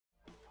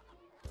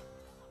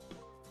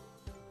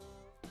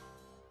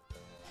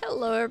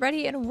Hello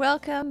everybody and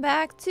welcome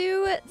back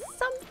to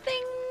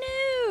something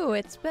new.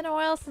 It's been a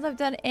while since I've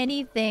done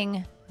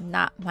anything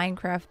not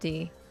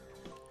Minecrafty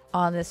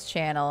on this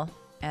channel.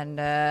 And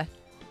a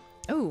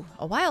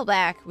while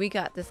back we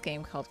got this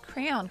game called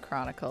Crayon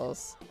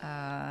Chronicles.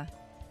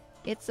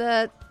 It's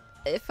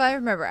if I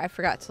remember, I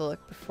forgot to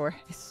look before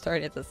I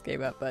started this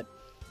game up, but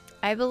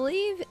I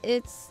believe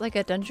it's like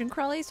a dungeon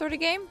crawly sort of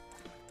game.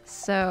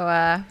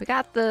 So we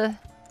got the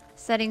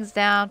settings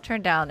down,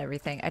 turned down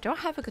everything. I don't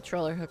have a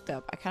controller hooked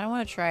up. I kind of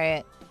want to try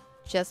it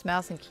just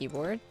mouse and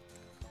keyboard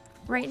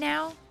right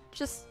now,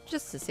 just to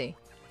see.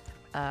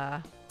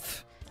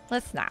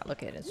 Let's not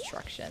look at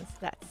instructions.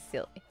 That's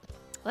silly.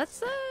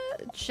 Let's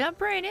jump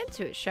right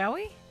into it, shall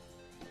we?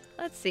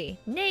 Let's see.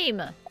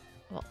 Name.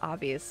 Well,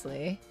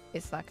 obviously,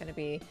 it's not going to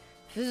be.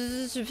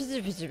 It'll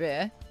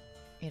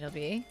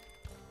be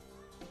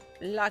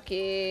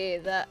Lucky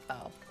the.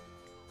 Oh,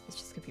 it's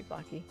just gonna be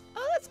Blocky.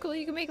 Oh, that's cool.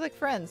 You can make like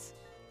friends.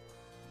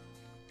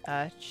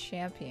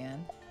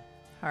 Champion.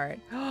 Heart.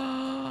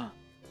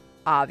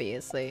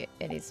 Obviously,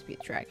 it needs to be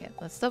dragon.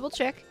 Let's double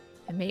check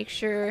and make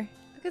sure.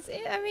 Because,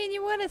 I mean,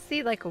 you want to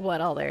see, like, what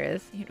all there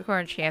is.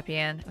 Unicorn,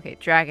 champion. Okay,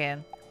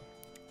 dragon.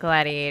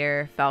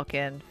 Gladiator,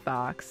 falcon,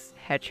 fox,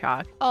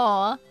 hedgehog.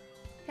 Aw.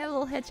 Have a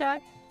little hedgehog.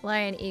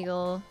 Lion,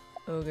 eagle,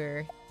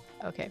 ogre.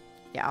 Okay.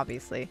 Yeah,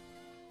 obviously.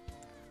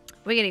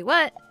 Wiggity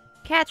what?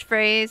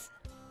 Catchphrase.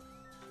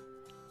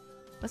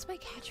 What's my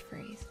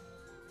catchphrase?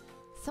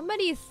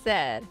 Somebody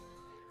said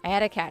I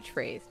had a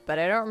catchphrase, but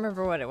I don't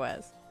remember what it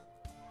was.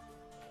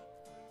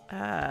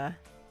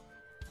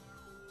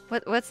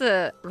 What's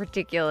a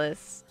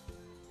ridiculous?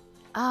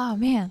 Oh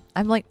man,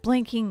 I'm like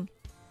blanking.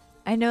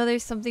 I know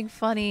there's something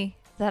funny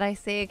that I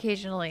say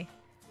occasionally.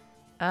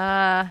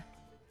 We'll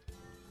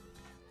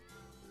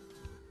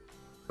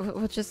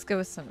just go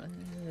with some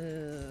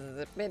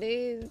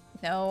zippity.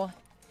 No,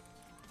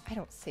 I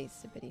don't say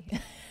zippity.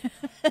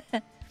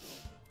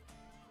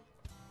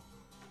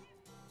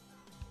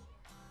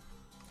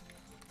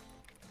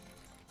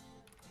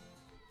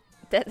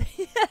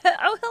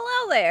 Oh,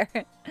 hello there.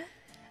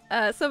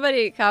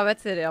 Somebody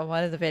commented on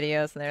one of the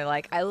videos and they're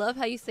like, I love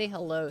how you say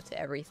hello to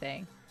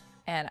everything.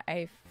 And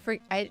I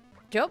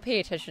don't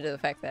pay attention to the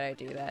fact that I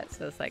do that.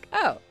 So it's like,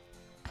 oh,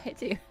 I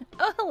do.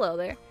 Oh, hello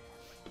there.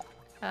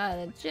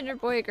 Gender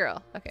boy,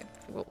 girl. Okay,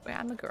 well,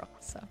 I'm a girl,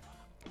 so.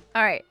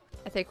 All right,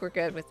 I think we're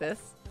good with this.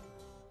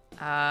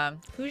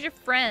 Who's your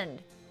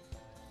friend?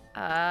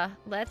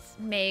 Let's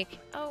make,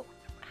 oh,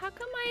 how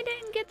come I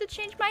didn't get to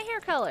change my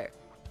hair color?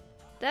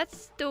 That's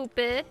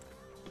stupid.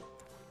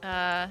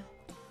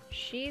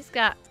 She's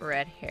got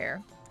red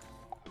hair.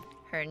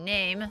 Her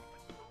name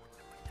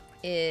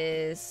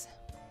is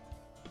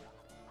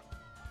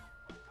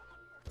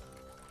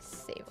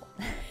Sable.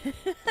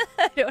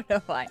 I don't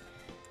know why.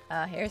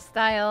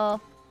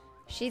 Hairstyle.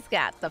 She's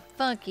got the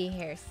funky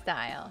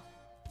hairstyle.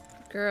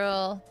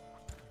 Girl.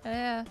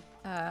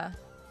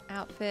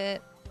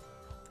 Outfit.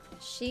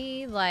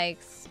 She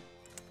likes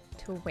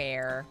to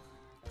wear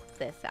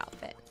this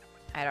outfit.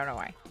 I don't know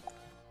why.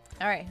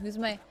 Alright, who's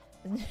my...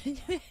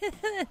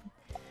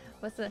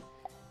 What's the...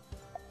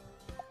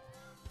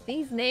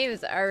 These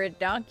names are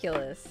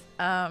redonkulous.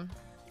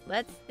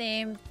 Let's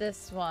name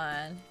this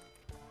one...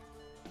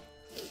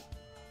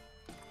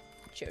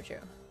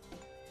 Jojo.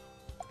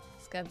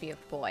 He's gonna be a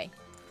boy.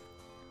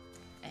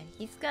 And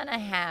he's gonna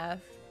have...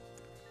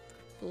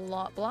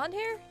 blonde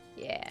hair?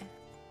 Yeah.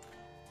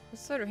 What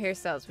sort of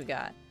hairstyles we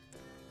got?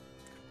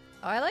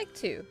 Oh, I like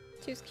two.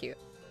 Two's cute.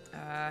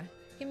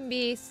 He can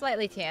be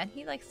slightly tan.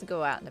 He likes to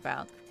go out and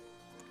about.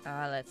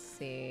 Let's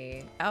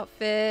see.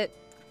 Outfit.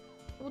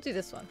 We'll do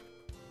this one.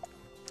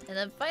 And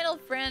then final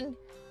friend.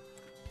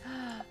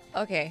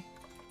 Okay.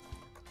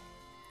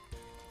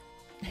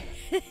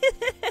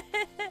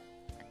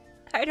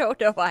 I don't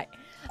know why.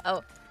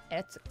 Oh, and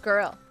it's a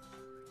girl.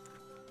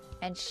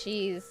 And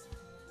she's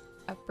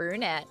a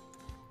brunette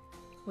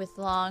with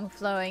long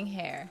flowing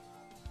hair.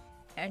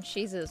 And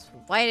she's as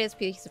white as a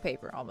piece of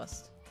paper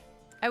almost.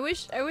 I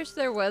wish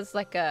there was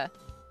like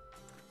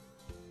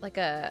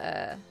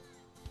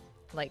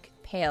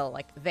pale,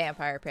 like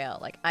vampire pale.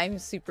 Like I'm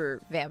super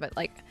vampire.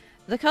 Like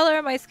the color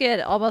of my skin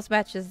almost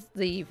matches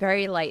the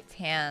very light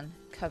tan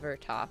cover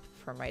top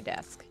for my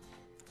desk.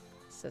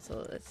 So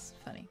it's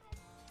funny.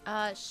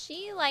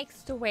 She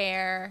likes to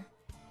wear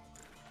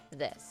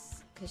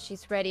this because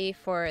she's ready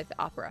for the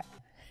opera.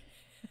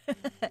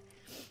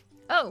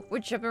 Oh, we're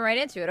jumping right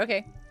into it.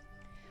 Okay.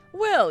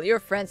 Well, your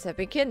friends have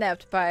been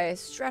kidnapped by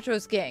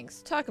Strato's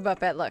gangs. Talk about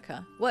bad luck,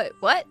 huh? What?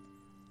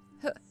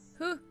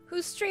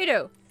 Who's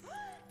Strato?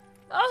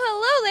 Oh,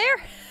 hello there!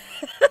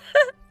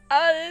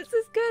 Oh, this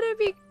is gonna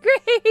be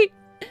great!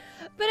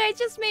 But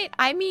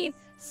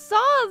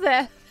saw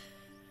them!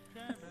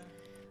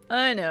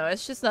 I know,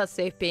 it's just not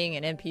safe being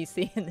an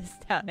NPC in this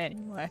town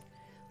anymore.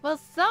 Well,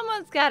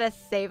 someone's gotta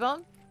save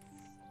them.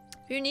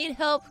 If you need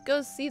help,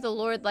 go see the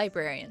Lord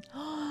Librarian.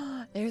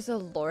 There's a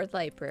Lord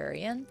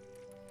Librarian?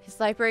 His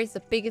library is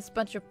the biggest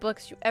bunch of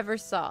books you ever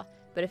saw,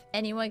 but if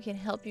anyone can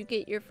help you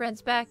get your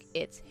friends back,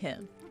 it's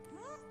him.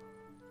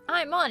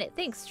 I'm on it.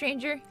 Thanks,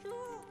 stranger.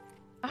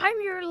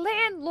 I'm your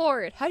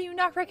landlord. How do you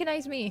not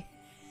recognize me?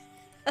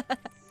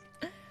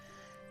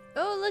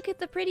 Oh, look at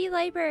the pretty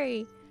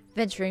library.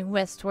 Venturing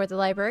west toward the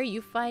library,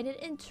 you find it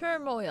in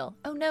turmoil.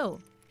 Oh no.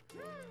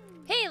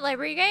 Hey,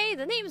 library guy,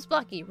 the name's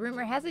Blocky.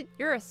 Rumor has it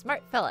you're a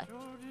smart fella.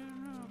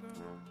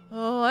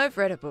 Oh, I've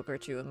read a book or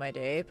two in my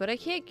day, but I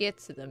can't get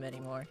to them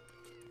anymore.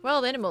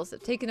 Wild animals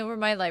have taken over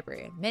my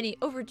library, and many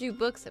overdue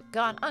books have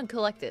gone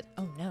uncollected.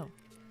 Oh no.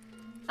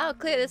 I'll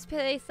clear this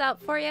place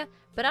out for you,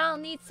 but I'll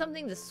need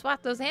something to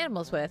swat those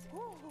animals with.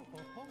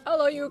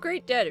 I'll owe you a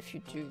great debt if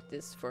you do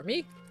this for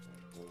me.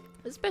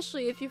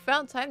 Especially if you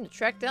found time to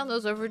track down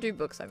those overdue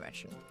books I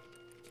mentioned.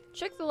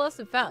 Check the lost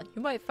and found.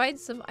 You might find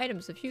some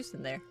items of use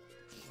in there.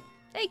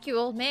 Thank you,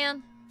 old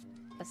man.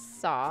 A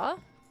saw.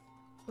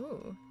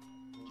 Ooh.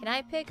 Can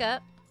I pick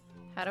up?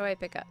 How do I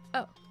pick up?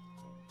 Oh.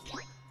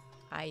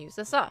 I use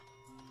a saw.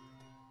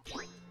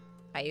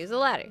 I use a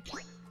ladder.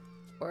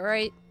 Or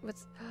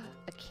what's...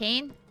 a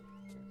cane?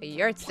 A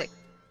yardstick.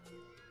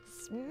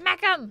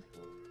 Smack 'em!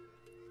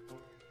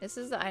 This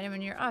is the item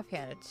in your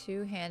offhand. A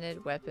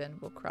two-handed weapon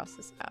will cross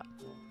this out.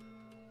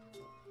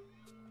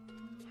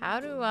 How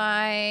do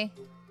I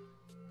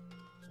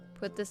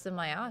put this in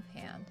my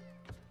offhand?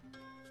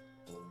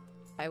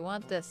 I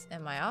want this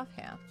in my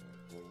offhand.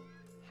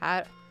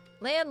 How...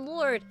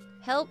 Landlord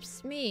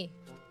helps me.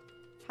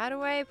 How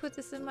do I put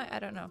this in my... I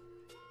don't know.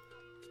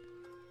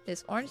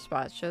 This orange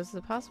spot shows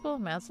the possible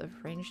amounts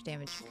of range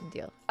damage you can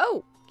deal.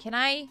 Oh! Can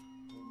I...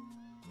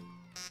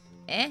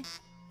 Eh?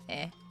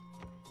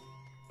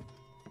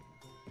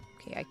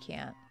 Okay, I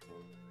can't.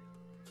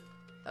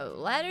 Oh,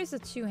 ladder's a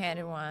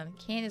two-handed one.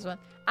 Cane is one.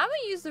 I'm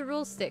gonna use the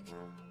rule stick.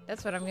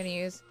 That's what I'm gonna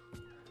use.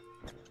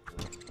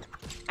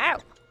 Ow!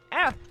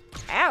 Ow!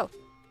 Ow!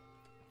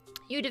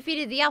 You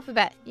defeated the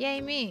alphabet. Yay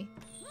me.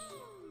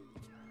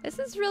 This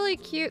is really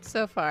cute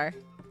so far.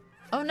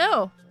 Oh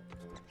no!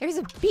 There's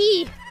a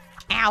bee!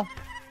 Ow!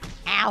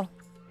 Ow!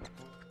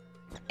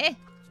 Is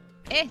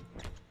it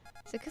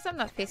because I'm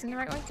not facing the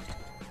right way?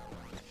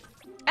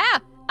 Ah!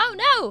 Oh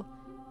no!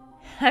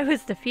 I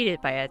was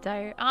defeated by a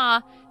dire...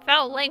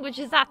 foul language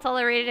is not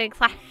tolerated in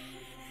class.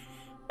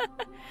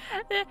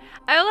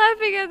 I'm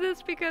laughing at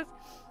this because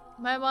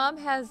my mom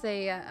has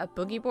a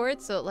boogie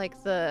board, so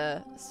like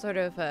the sort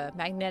of a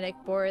magnetic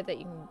board that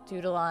you can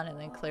doodle on and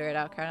then clear it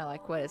out, kind of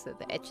like, what is it,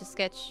 the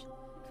Etch-a-Sketch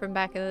from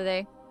back in the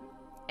day.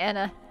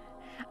 And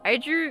I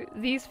drew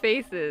these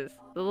faces,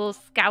 the little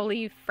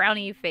scowly,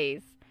 frowny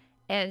face,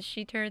 and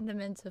she turned them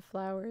into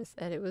flowers,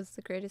 and it was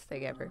the greatest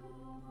thing ever.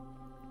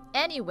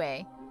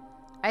 Anyway,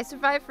 I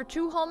survived for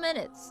 2 whole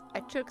minutes.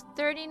 I took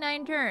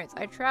 39 turns.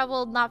 I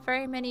traveled not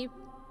very many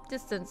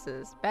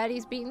distances.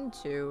 Baddies beaten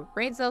 2.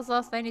 Brain cells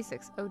lost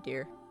 96. Oh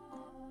dear.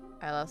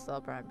 I lost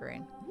all my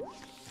brain.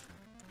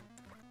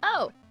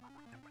 Oh!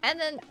 And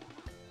then...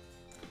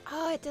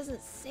 Oh, it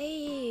doesn't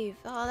save.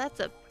 Oh, that's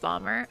a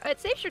bummer. Oh,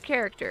 it saves your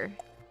character.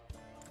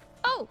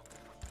 Oh!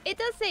 It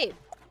does save!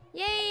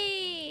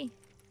 Yay!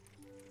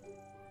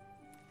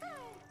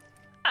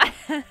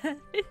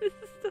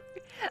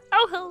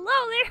 Oh,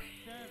 hello there!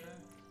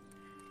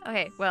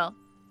 Okay, well,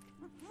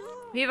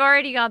 we've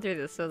already gone through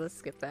this, so let's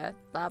skip that.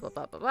 Blah, blah,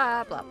 blah, blah,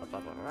 blah, blah, blah, blah,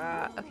 blah,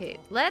 blah. Okay,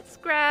 let's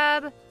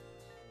grab...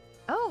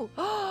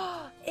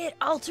 Oh! It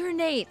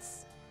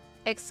alternates!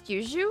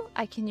 Excuse you?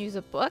 I can use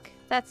a book?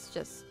 That's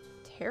just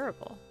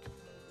terrible.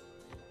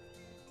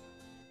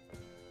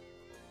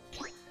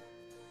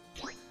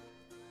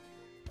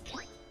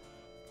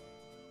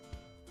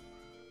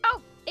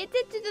 Oh! It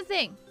did do the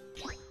thing!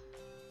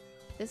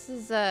 This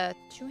is,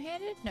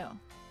 two-handed? No.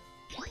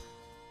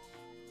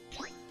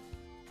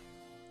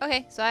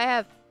 Okay, so I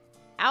have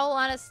owl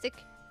on a stick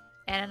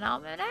and an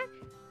almanac?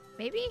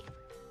 Maybe?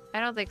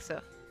 I don't think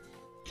so.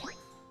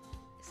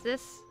 Is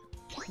this?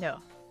 No.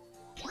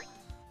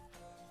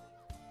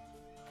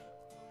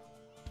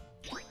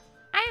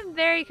 I am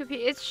very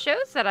confused. It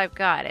shows that I've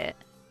got it.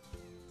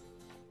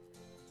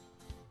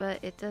 But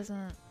it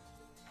doesn't...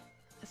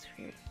 That's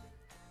weird.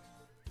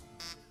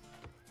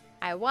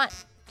 I want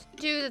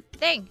to do the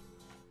thing!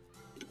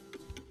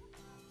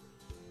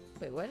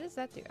 Wait, what does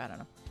that do? I don't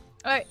know.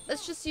 Alright,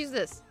 let's just use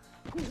this.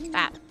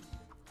 Bap.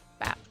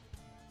 Bap.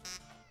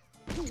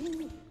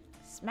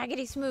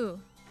 Smaggity smooth.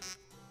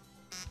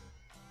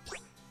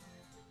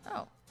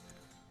 Oh.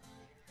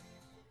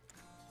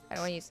 I don't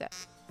want to use that.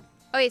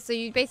 Okay, so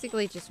you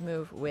basically just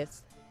move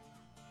with...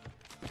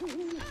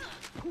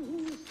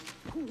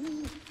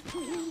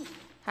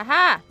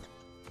 Haha!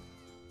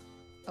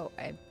 Oh,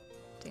 I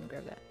didn't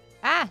grab that.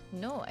 Ah!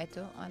 No, I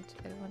don't want to.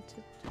 I want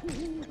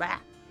to... Bah!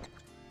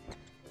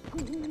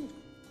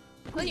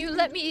 Will you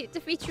let me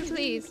defeat you,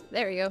 please?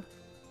 There we go.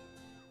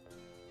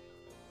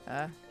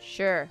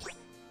 Sure.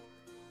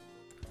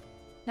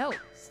 No,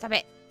 stop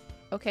it.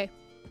 Okay.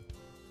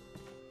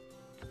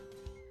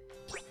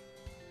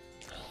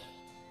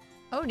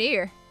 Oh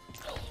dear.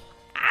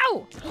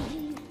 Ow!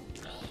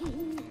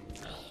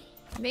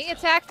 Being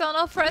attacked on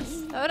all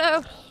fronts. Oh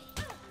no.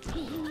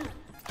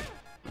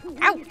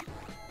 Ow!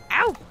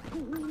 Ow!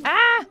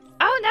 Ah!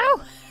 Oh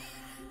no!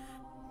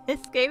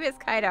 This game is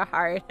kind of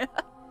hard.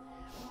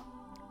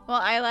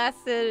 Well, I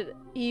lasted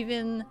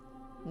even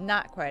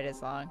not quite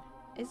as long.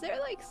 Is there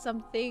like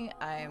something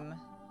I'm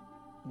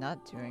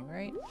not doing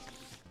right?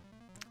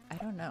 I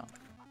don't know.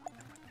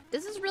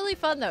 This is really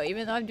fun though,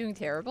 even though I'm doing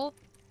terrible.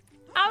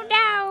 Oh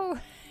no!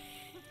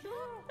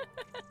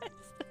 It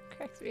still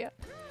cracks me up.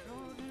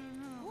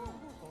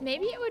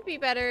 Maybe it would be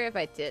better if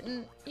I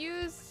didn't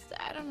use...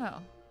 I don't know.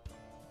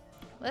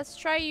 Let's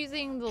try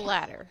using the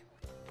ladder.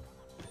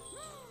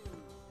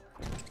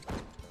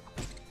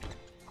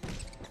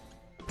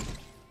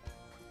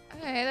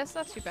 Okay, that's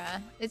not too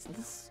bad. It's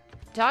this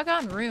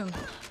doggone room.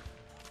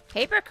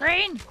 Paper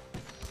crane!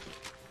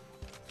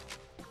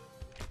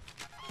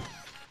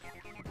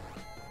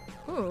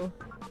 Ooh.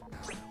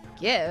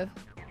 Give.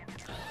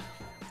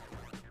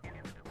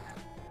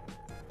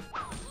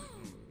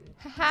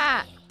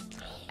 Haha!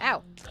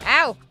 Ow!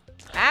 Ow!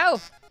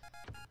 Ow!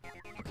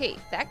 Okay,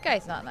 that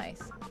guy's not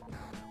nice.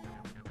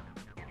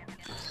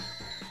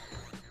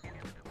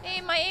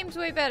 Hey, my aim's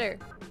way better.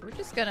 We're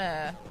just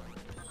gonna...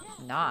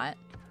 not.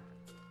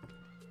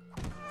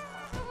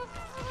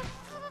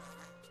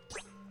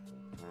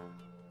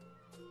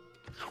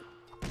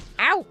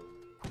 Ow!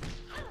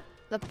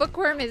 The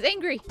bookworm is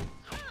angry.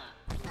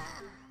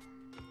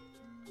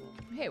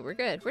 Okay, we're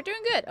good. We're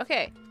doing good.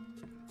 Okay.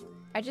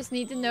 I just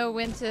need to know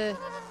when to...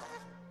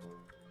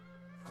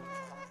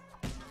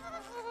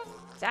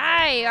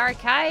 Die!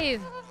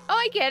 Archive! Oh,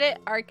 I get it.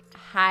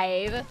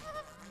 Archive.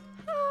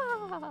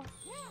 Ah.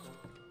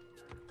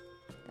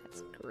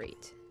 That's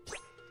great.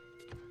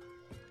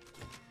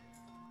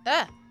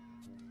 Ah!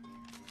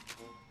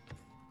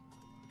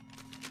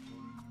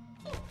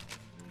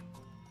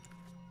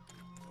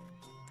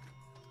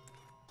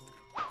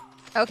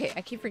 Okay,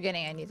 I keep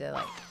forgetting I need to,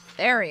 like...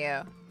 There we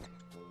go.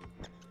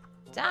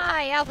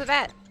 Die,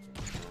 alphabet!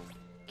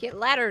 Get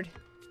laddered.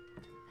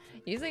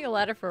 Using a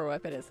ladder for a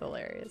weapon is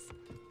hilarious.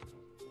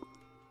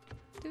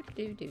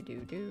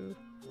 Do.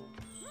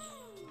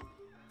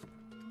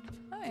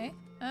 Okay.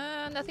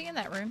 Nothing in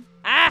that room.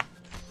 Ah!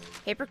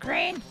 Paper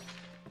crane!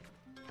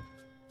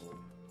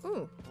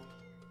 Ooh.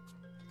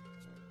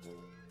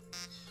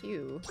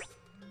 Phew.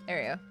 There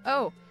we go.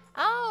 Oh!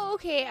 Oh,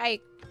 okay,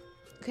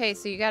 Okay,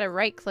 so you gotta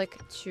right-click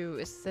to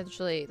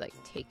essentially, like,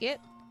 take it.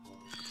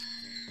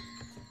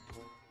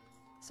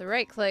 So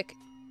right-click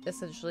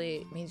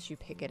essentially means you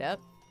pick it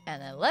up.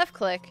 And then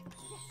left-click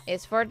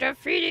is for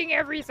defeating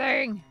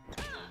everything!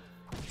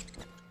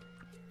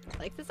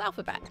 Like this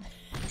alphabet.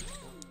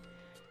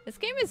 This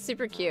game is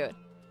super cute.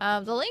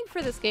 The link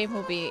for this game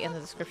will be in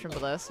the description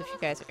below, so if you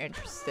guys are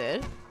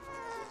interested,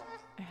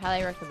 I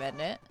highly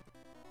recommend it.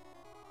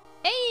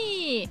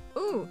 Hey!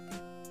 Ooh!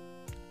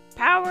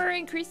 Power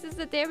increases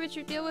the damage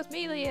you deal with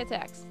melee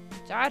attacks.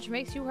 Dodge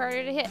makes you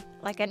harder to hit,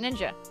 like a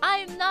ninja. I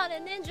am not a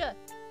ninja!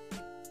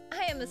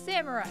 I am a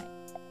samurai!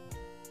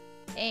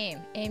 Aim.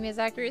 Aim is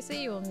accuracy,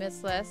 you will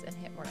miss less and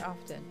hit more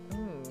often.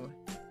 Ooh.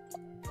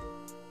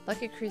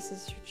 Luck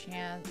increases your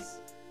chance.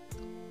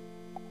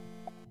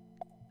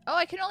 Oh,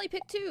 I can only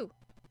pick 2!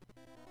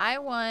 I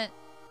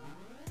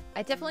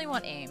definitely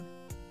want aim.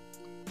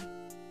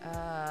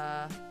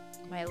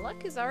 My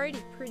luck is already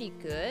pretty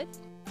good.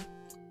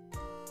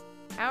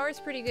 Power's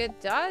pretty good.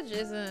 Dodge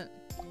isn't...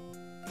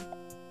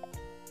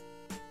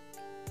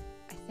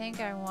 I think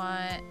I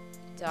want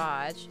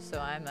dodge, so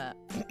I'm a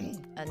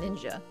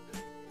ninja.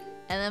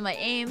 And then my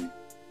aim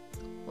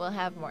will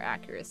have more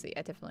accuracy.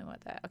 I definitely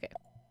want that. Okay.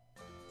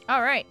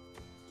 Alright.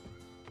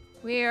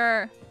 We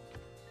are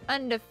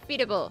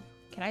undefeatable.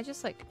 Can I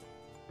just like...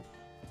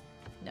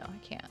 No,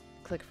 I can't.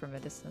 Click from a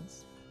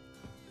distance.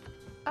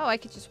 Oh, I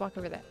could just walk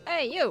over there.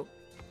 Hey, you!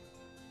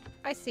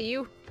 I see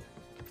you.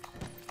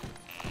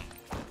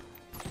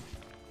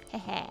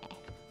 Heh.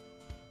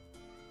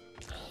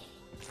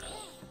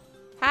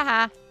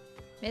 Haha.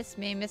 Miss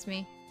me, miss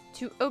me.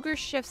 To Ogre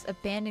Chef's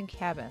abandoned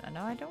cabin. Oh,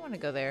 no, I don't want to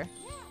go there.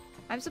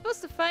 I'm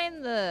supposed to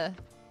find the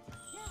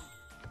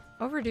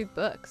overdue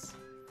books.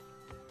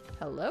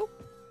 Hello?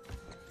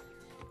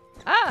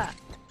 Ah!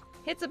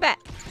 Hits a bat.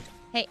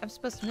 Hey, I'm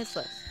supposed to miss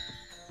this.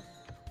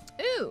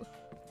 Ooh!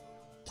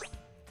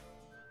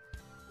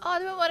 Oh,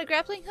 do I want a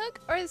grappling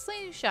hook or the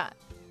sling shot?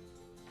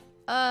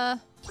 Oh,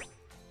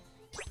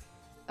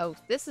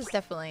 this is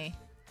definitely...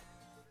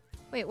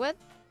 Wait, what?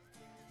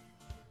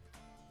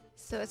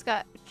 So it's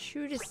got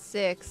 2 to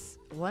 6,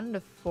 1 to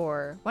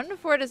 4. 1 to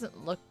 4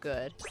 doesn't look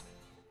good.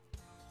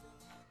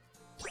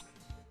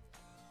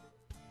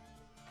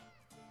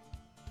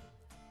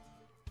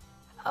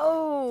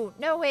 Oh,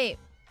 no, wait.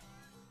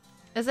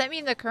 Does that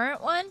mean the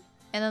current one?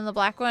 And then the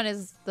black one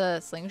is the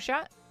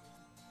slingshot?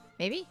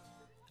 Maybe?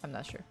 I'm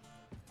not sure.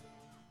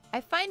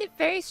 I find it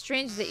very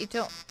strange that you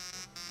don't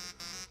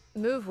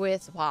move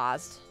with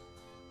WASD.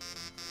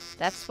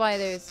 That's why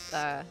there's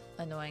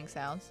annoying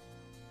sounds.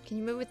 Can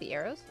you move with the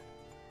arrows?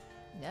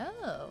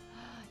 No.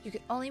 You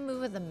can only move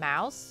with the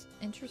mouse?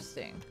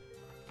 Interesting.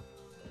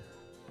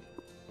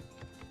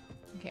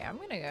 Okay, I'm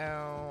gonna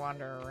go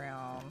wander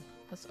around.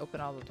 Let's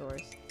open all the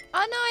doors.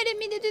 Oh no, I didn't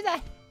mean to do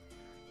that!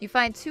 You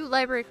find 2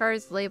 library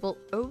cards labeled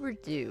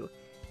overdue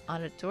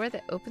on a door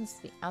that opens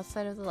to the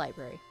outside of the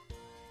library.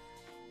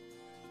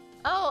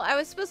 Oh, I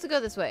was supposed to go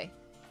this way.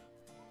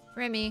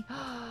 Remy.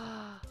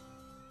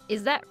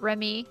 Is that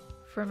Remy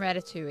from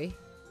Ratatouille?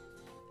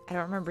 I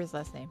don't remember his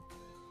last name.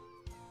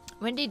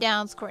 Windy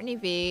Downs, Courtney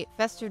V,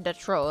 Fester de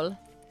Troll.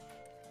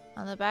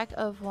 On the back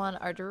of one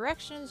are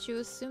directions you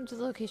assume to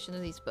the location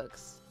of these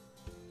books.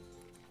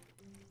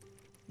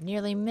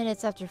 Nearly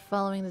minutes after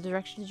following the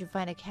directions, you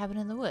find a cabin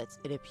in the woods.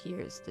 It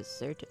appears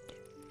deserted.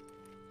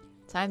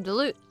 Time to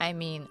loot. I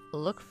mean,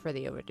 look for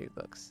the overdue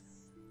books.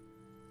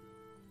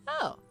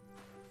 Oh.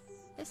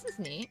 This is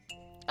neat.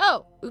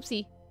 Oh,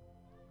 oopsie.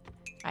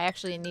 I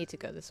actually need to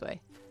go this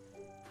way.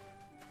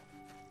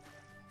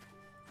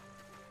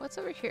 What's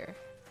over here?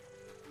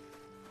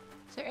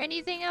 Is there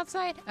anything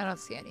outside? I don't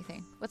see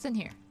anything. What's in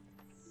here?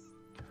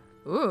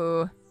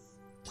 Ooh.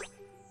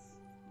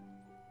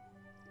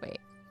 Wait.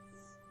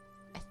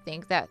 I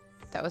think that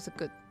was a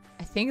good...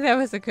 I think that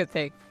was a good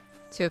thing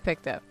to have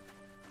picked up.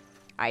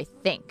 I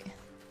think. Is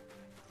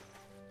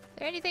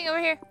there anything over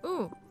here?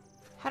 Ooh.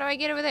 How do I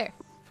get over there?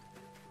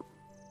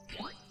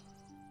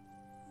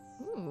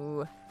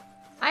 Ooh.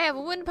 I have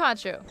a wind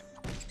poncho.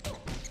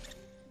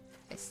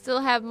 I still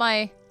have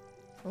my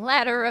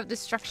ladder of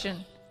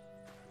destruction.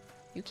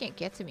 You can't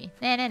get to me.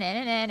 Nah, nah, nah,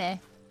 nah, nah, nah.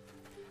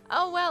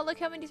 Oh, well, look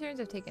how many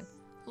turns I've taken.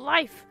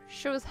 Life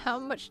shows how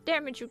much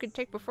damage you can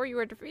take before you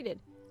are defeated.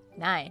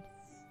 9.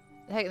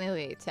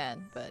 Technically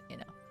 10, but, you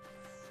know.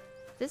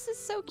 This is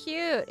so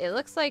cute. It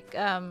looks like,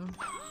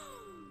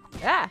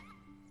 Ah!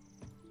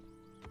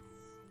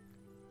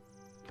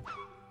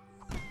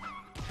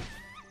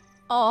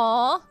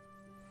 Aww.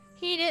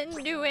 He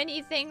didn't do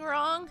anything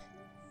wrong.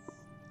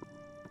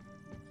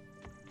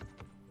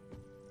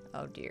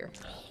 Oh, dear.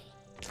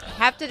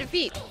 Have to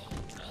defeat.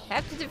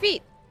 Have to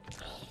defeat.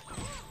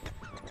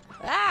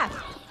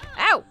 Ah!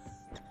 Ow!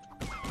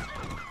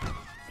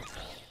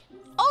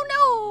 Oh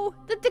no!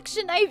 The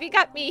diction ivy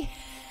got me.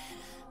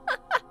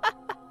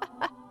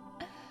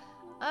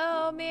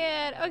 Oh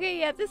man. Okay,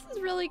 yeah, this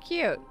is really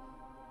cute.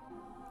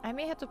 I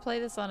may have to play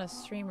this on a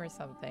stream or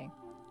something.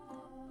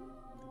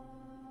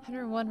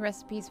 101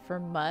 recipes for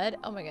mud.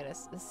 Oh my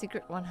goodness. The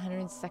secret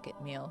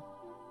 102nd meal.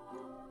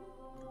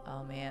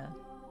 Oh man.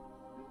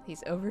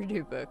 These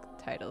overdue book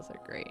titles are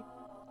great.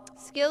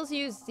 Skills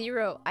used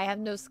 0. I have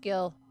no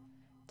skill.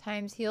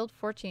 Times healed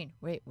 14.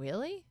 Wait,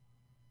 really?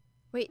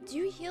 Wait, do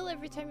you heal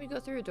every time you go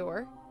through a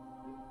door?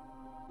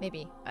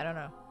 Maybe. I don't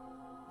know.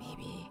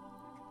 Maybe.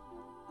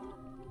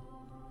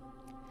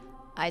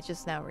 I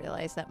just now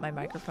realized that my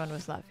microphone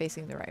was not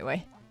facing the right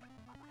way.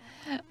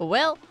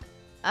 Well,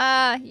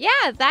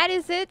 yeah, that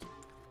is it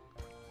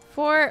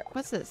for...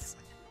 What's this?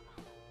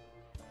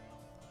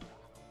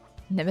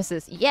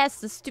 Nemesis.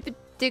 Yes, the stupid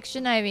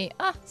diction ivy.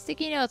 Ah,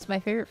 sticky notes, my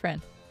favorite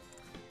friend.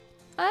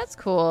 Oh, that's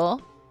cool.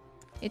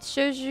 It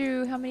shows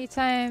you how many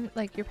times,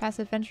 like, your past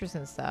adventures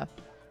and stuff.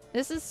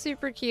 This is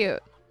super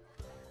cute.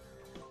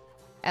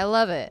 I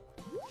love it.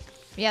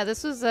 Yeah,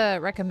 this was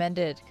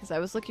recommended because I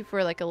was looking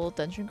for, like, a little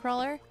dungeon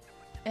crawler.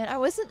 And I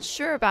wasn't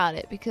sure about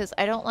it because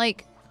I don't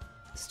like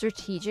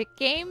strategic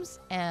games.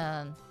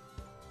 And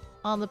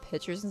on the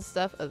pictures and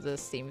stuff of the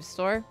Steam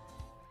store,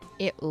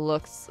 it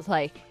looks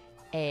like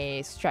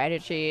a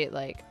strategy,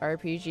 like,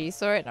 RPG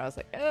sort. And I was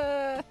like,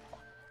 But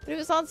it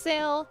was on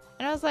sale.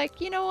 And I was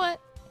like, you know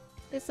what?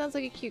 This sounds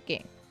like a cute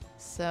game.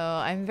 So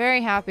I'm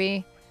very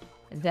happy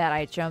that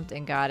I jumped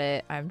and got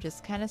it. I'm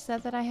just kind of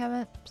sad that I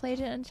haven't played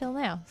it until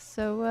now.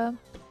 So,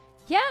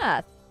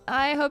 yeah.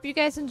 I hope you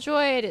guys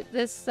enjoyed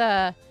this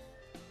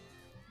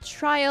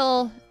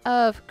trial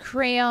of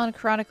Crayon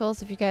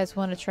Chronicles. If you guys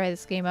want to try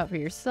this game out for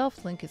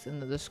yourself, link is in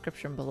the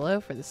description below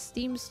for the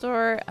Steam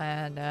store.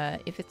 And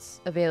if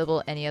it's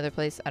available any other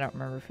place, I don't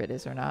remember if it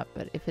is or not.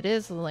 But if it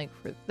is, the link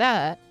for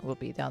that will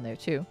be down there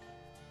too.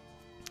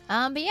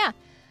 But yeah.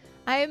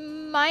 I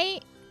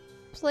might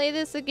play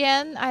this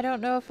again. I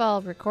don't know if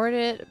I'll record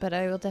it, but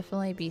I will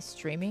definitely be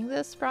streaming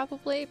this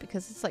probably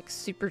because it's like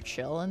super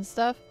chill and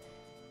stuff.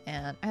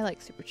 And I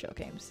like super chill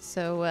games.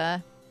 So,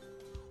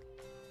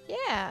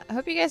 yeah, I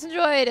hope you guys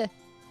enjoyed.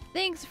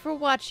 Thanks for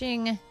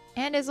watching.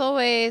 And as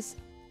always,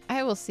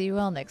 I will see you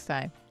all next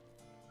time.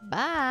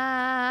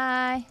 Bye!